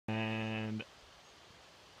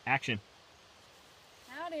Action.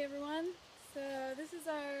 Howdy everyone. So this is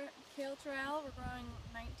our kale trial. We're growing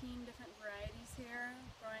 19 different varieties here,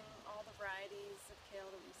 growing all the varieties of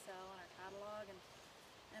kale that we sell in our catalog,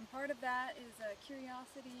 and part of that is a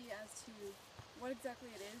curiosity as to what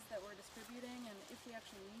exactly it is that we're distributing and if we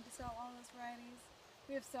actually need to sell all those varieties.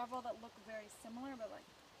 We have several that look very similar, but like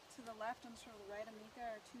to the left and to the right of Mika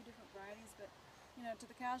are two different varieties, but you know, to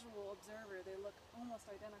the casual observer they look almost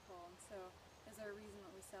identical, and so is there a reason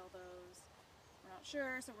that we sell those? We're not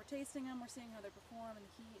sure, so we're tasting them, we're seeing how they perform in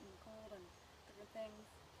the heat and the cold and different things.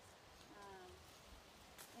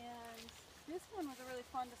 And this one was a really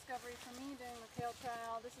fun discovery for me doing the kale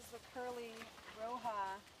trial. This is the curly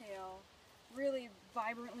Roja kale. Really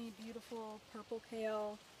vibrantly beautiful purple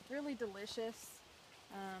kale, really delicious,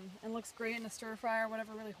 and looks great in a stir fry or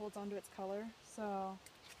whatever really holds onto its color. So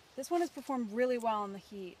this one has performed really well in the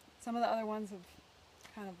heat. Some of the other ones have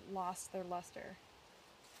kind of lost their luster.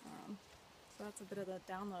 So that's a bit of the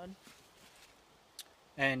download.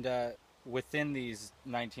 And within these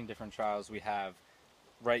 19 different trials we have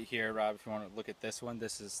right here, Rob, if you want to look at this one,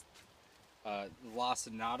 this is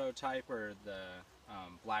Lacinato type, or the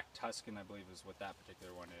Black Tuscan, I believe is what that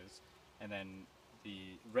particular one is. And then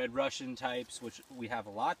the Red Russian types, which we have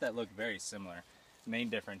a lot that look very similar. The main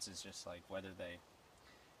difference is just like whether they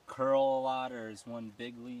curl a lot or is one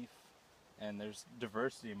big leaf. And there's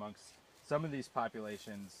diversity amongst some of these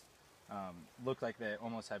populations. Look like they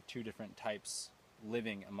almost have two different types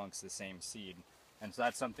living amongst the same seed. And so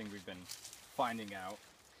that's something we've been finding out,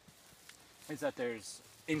 is that there's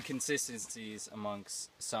inconsistencies amongst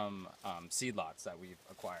some seed lots that we've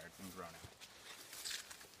acquired and grown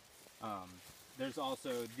out. There's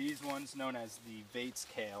also these ones known as the Vates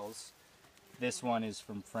Kales. This one is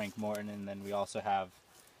from Frank Morton, and then we also have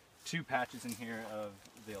two patches in here of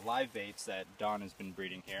the live Vates that Don has been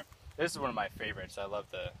breeding here. This is one of my favorites. I love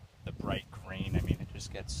the bright green. I mean, it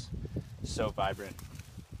just gets so vibrant,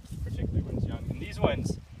 particularly when it's young. And these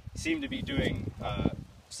ones seem to be doing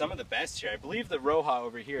some of the best here. I believe the Roja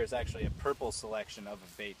over here is actually a purple selection of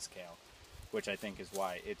a Vates kale, which I think is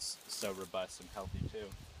why it's so robust and healthy too.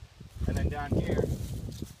 And then down here,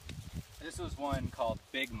 this was one called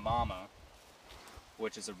Big Mama,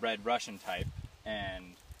 which is a Red Russian type.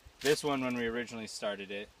 And this one, when we originally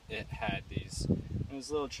started it, it had these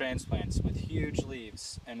little transplants with huge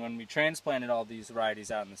leaves. And when we transplanted all these varieties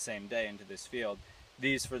out in the same day into this field,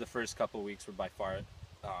 these for the first couple weeks were by far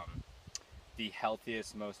the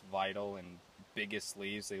healthiest, most vital, and biggest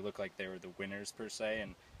leaves. They look like they were the winners per se.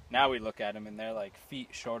 And now we look at them and they're like feet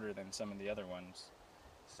shorter than some of the other ones.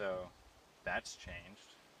 So that's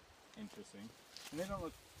changed. Interesting. And they don't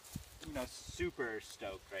look, you know, super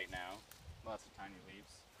stoked right now. Lots of tiny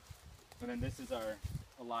leaves. And then this is our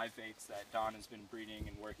live Vates that Don has been breeding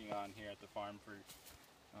and working on here at the farm for,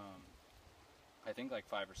 I think like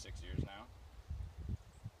 5 or 6 years now.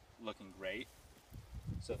 Looking great.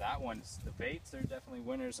 So that one's, the Vates are definitely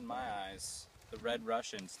winners in my eyes. The Red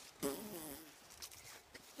Russians.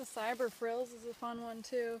 The Cyber Frills is a fun one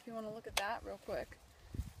too, if you want to look at that real quick.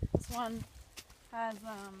 This one has,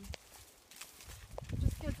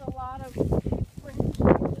 just gets a lot of fringy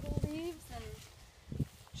little leaves and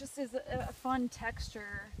just is a fun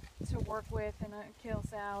texture to work with in a kale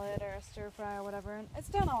salad or a stir fry or whatever. And it's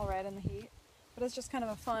done all right in the heat, but it's just kind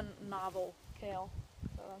of a fun, novel kale.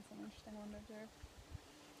 So that's an interesting one to observe.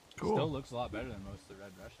 Cool. Still looks a lot better than most of the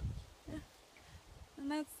Red Russians. Yeah.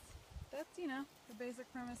 And that's you know, the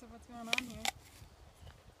basic premise of what's going on here.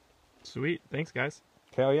 Sweet. Thanks, guys.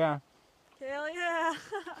 Kale, yeah. Kale, yeah.